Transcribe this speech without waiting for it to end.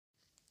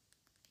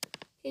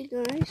Hey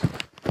guys,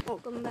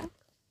 welcome back,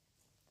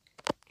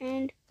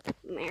 and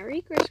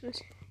Merry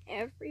Christmas,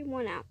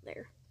 everyone out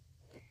there.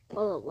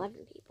 Well,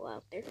 11 people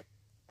out there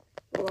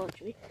who watch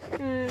me.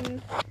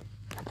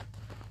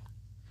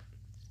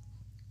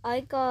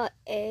 I got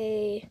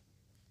a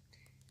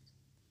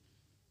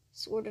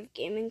sort of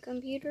gaming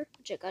computer,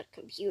 which I got a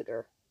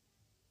computer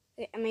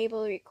I'm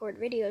able to record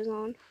videos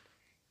on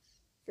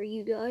for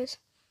you guys.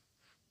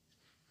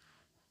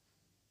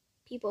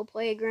 People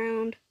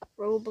Playground,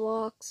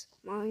 Roblox,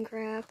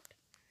 Minecraft,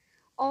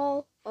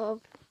 all of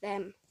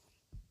them.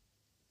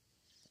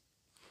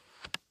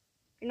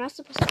 You're not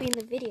supposed to be in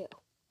the video.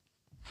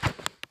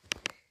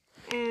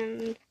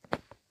 And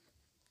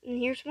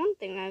here's one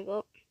thing I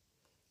got,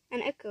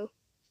 an Echo.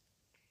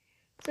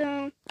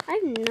 So, I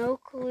have no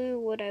clue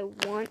what I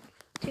want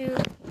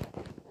to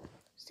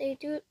say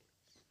to it.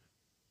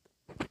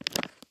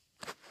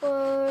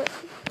 But,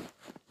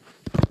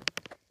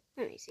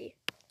 let me see.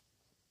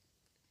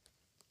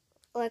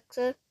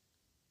 Alexa,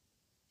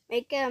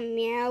 make a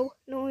meow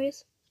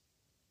noise.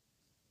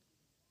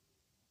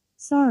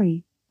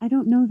 Sorry, I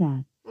don't know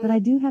that, but I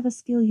do have a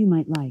skill you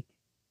might like.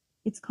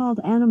 It's called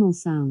Animal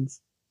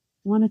Sounds.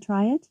 Wanna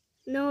try it?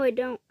 No, I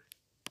don't.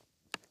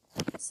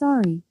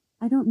 Sorry,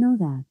 I don't know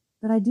that,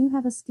 but I do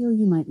have a skill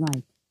you might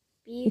like.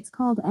 It's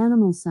called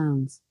Animal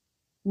Sounds.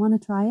 Wanna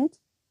try it?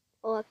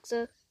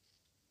 Alexa,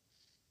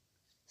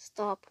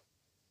 stop.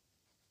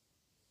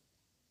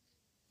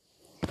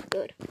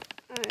 Good.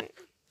 Alright.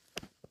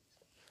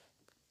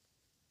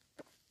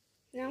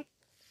 Now,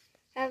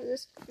 I have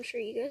this. I'm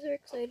sure you guys are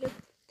excited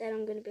that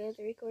I'm going to be able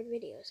to record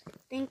videos. I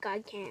think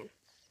I can.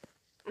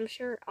 I'm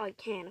sure I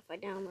can if I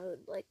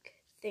download, like,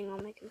 thing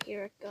on my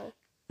computer, like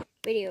a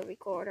video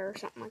recorder or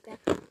something like that.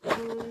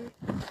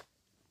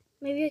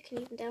 Maybe I can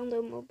even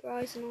download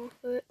Mobizen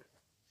off it.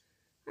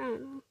 I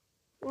don't know.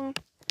 Well,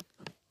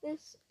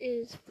 this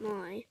is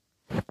my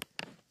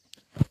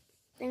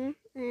thing,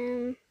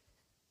 and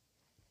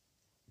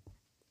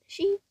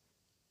she.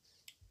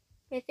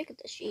 I think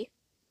it's a she.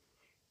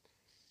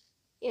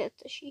 Yeah,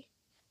 it's a she.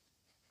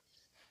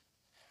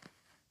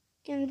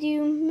 Can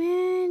do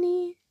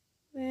many,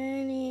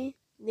 many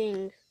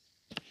things.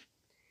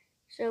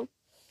 So,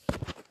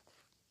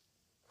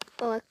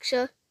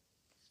 Alexa,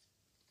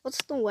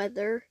 what's the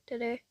weather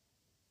today?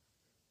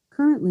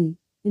 Currently,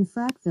 in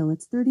Frackville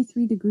it's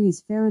 33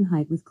 degrees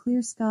Fahrenheit with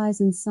clear skies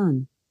and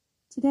sun.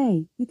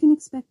 Today, you can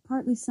expect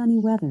partly sunny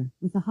weather,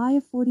 with a high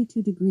of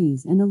 42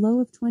 degrees and a low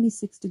of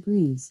 26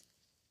 degrees.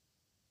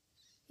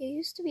 It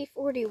used to be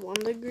 41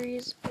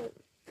 degrees, but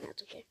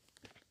that's okay.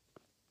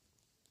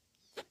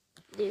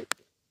 Do.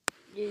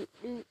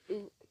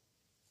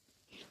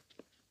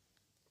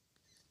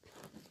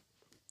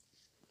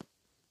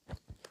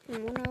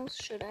 And what else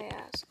should I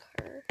ask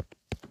her?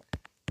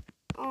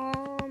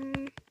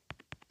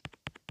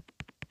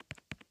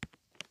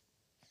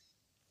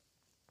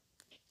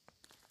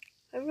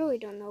 I really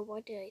don't know.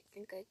 Why did I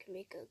think I could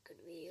make a good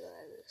video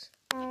out of this?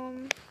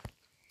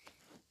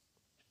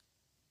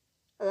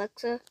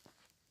 Alexa,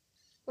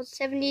 what's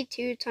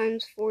 72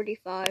 times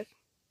 45?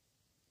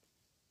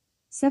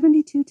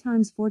 72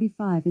 times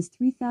 45 is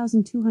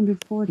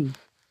 3,240.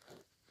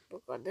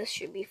 Oh god, this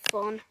should be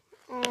fun.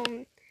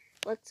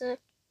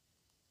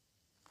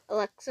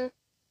 Alexa,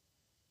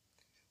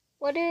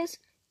 what is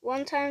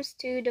 1 times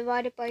 2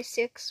 divided by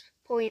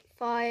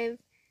 6.5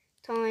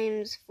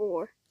 times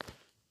 4?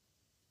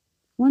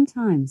 1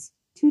 times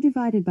 2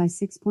 divided by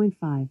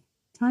 6.5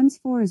 times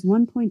 4 is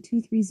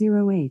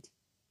 1.2308.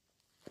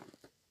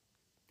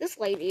 This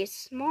lady is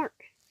smart.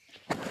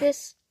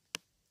 This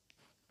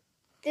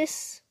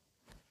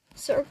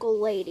circle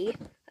lady,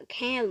 a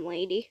can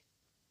lady,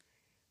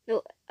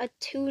 no, a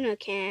tuna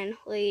can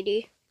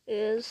lady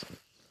is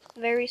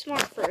very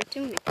smart for a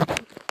tuna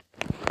can.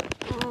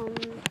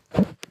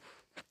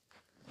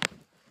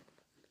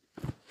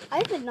 I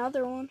have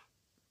another one.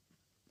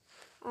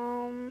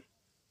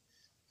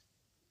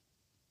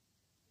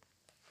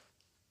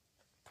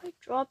 I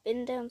drop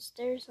in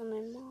downstairs on my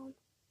mom.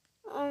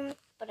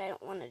 But I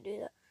don't want to do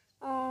that.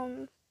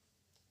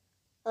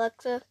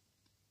 Alexa,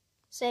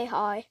 say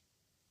hi.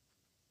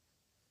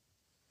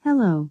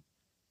 Hello.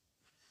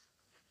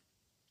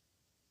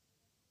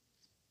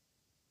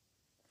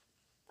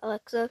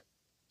 Alexa,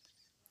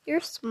 you're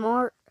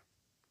smart.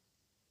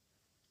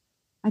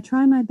 I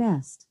try my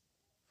best.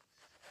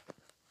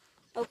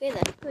 Okay,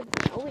 that's good.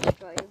 Always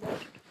try your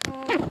best.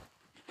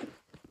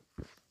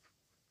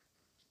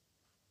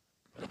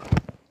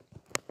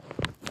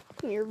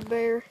 Come here,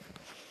 bear.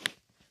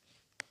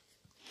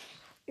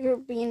 You're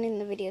being in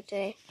the video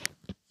today.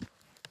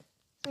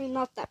 I mean,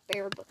 not that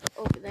bear, but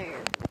over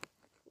there.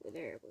 Over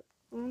there. But,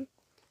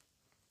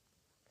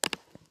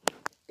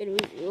 gonna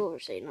move you over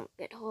so you don't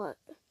get hot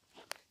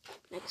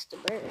next to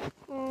bear.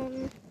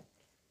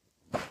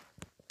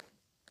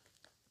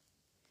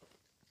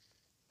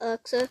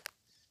 Alexa,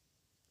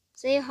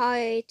 say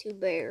hi to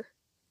bear.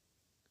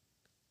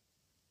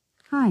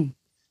 Hi.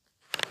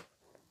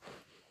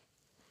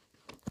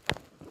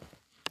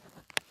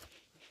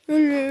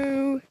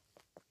 Hello.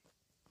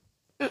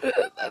 My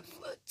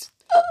foot's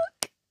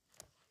stuck.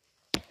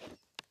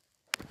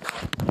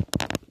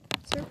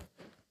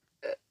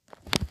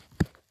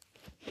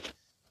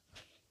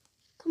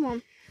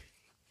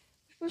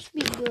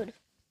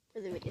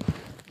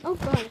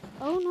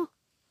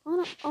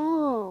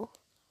 Oh.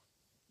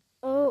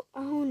 Oh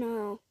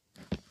no.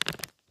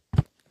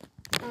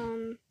 I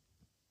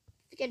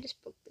think I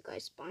just broke the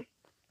guy's spine.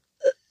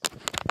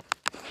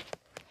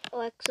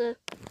 Alexa,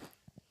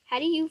 how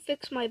do you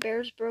fix my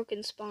bear's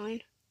broken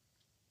spine?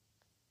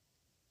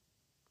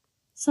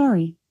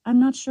 Sorry, I'm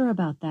not sure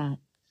about that.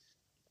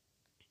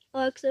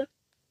 Alexa,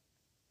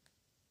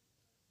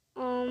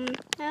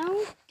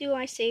 how do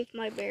I save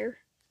my bear?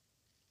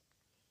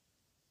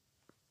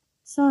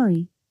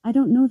 Sorry, I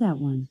don't know that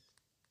one.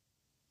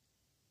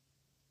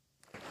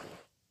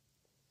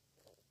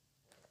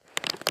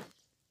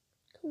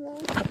 Come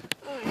on.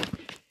 Alright.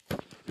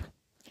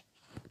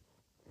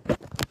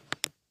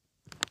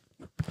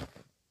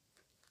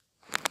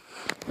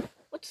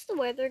 What's the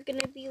weather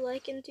gonna be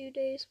like in 2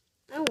 days?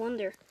 I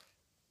wonder.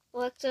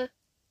 Alexa,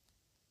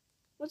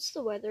 what's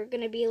the weather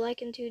gonna be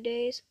like in 2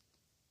 days?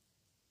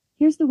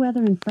 Here's the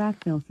weather in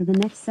Frackville for the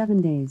next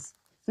 7 days.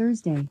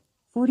 Thursday,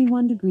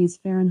 41 degrees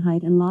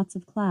Fahrenheit and lots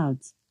of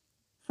clouds.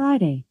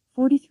 Friday,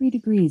 43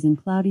 degrees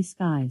and cloudy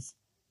skies.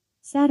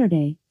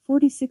 Saturday,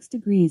 46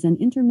 degrees and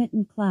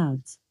intermittent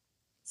clouds.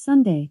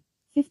 Sunday,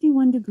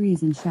 51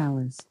 degrees and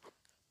showers.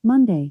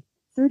 Monday,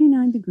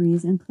 39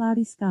 degrees and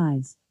cloudy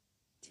skies.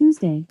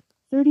 Tuesday,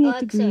 38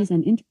 Alexa, degrees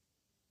and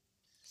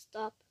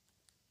stop.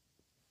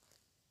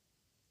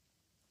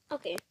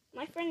 Okay,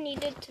 my friend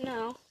needed to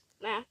know,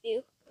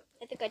 Matthew.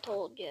 I think I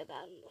told you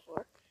about him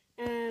before.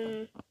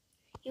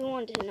 He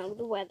wanted to know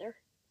the weather.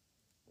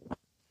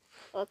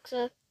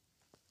 Alexa,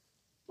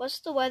 what's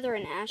the weather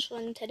in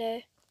Ashland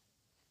today?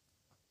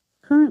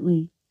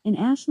 Currently, in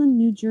Ashland,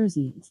 New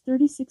Jersey, it's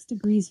 36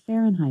 degrees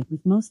Fahrenheit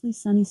with mostly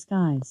sunny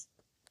skies.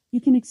 You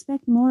can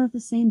expect more of the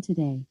same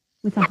today,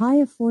 with a high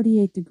of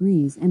 48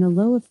 degrees and a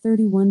low of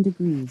 31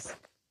 degrees.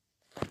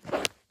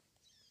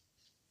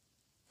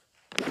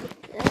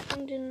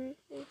 Ashland in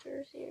New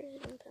Jersey or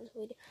is it in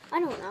Pennsylvania? I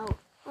don't know.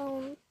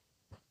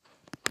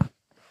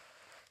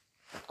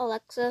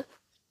 Alexa,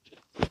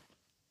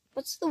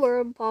 what's the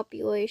world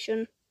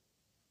population?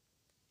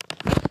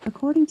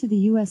 According to the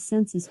U.S.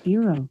 Census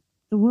Bureau,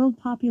 the world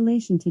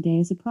population today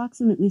is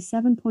approximately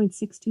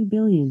 7.62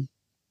 billion.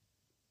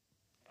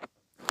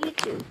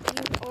 YouTube,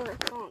 you are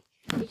wrong.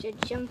 It's at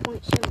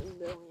 7.7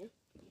 billion.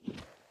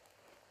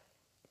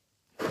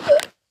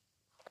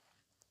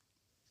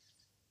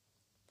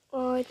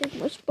 Oh, I think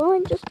my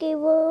spine just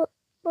gave up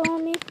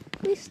on me.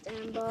 Please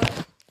stand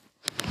by.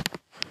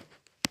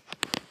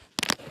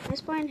 My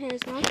spine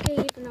has not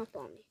given up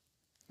on me.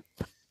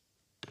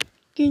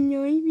 Can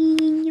I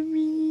be in the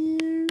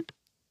video?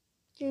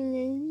 Can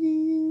I be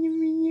in the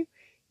video?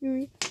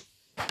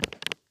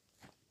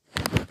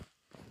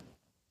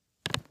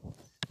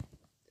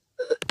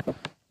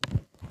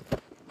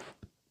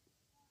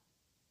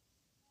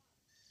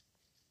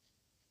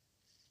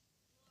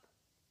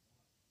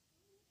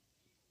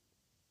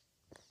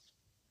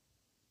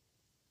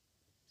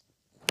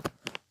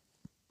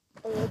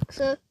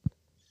 Alexa,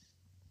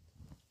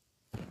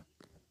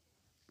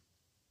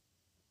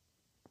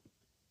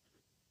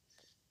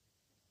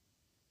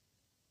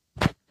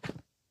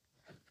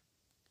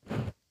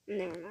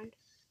 never mind.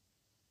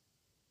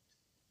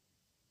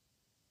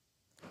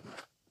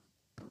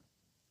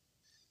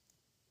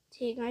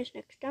 See you guys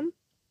next time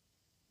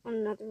on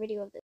another video of this.